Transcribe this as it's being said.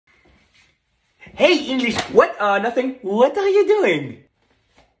Hey, English. What? Nothing. What are you doing?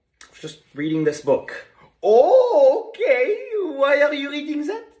 Just reading this book. Oh, okay. Why are you reading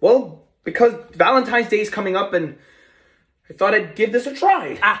that? Well, because Valentine's Day is coming up and I thought I'd give this a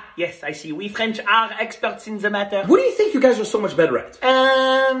try. Ah, yes, I see. We French are experts in the matter. What do you think you guys are so much better at?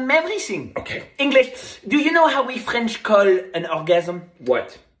 Everything. Okay. English. Do you know how we French call an orgasm?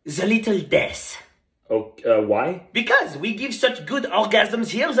 What? The little death. Oh, why? Because we give such good orgasms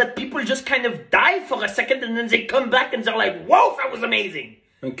here that people just kind of die for a second and then they come back and they're like, whoa, that was amazing.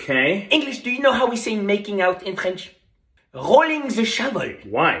 Okay. English, do you know how we say making out in French? Rolling the shovel.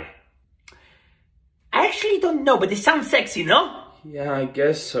 Why? I actually don't know, but it sounds sexy, no? Yeah, I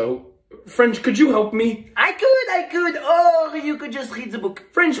guess so. French, could you help me? I could. Or you could just read the book.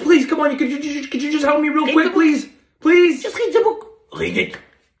 French, please, come on. Could you just help me real Read quick, the book. please? Please? Just read the book. Read it.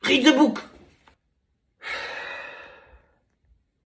 Read the book.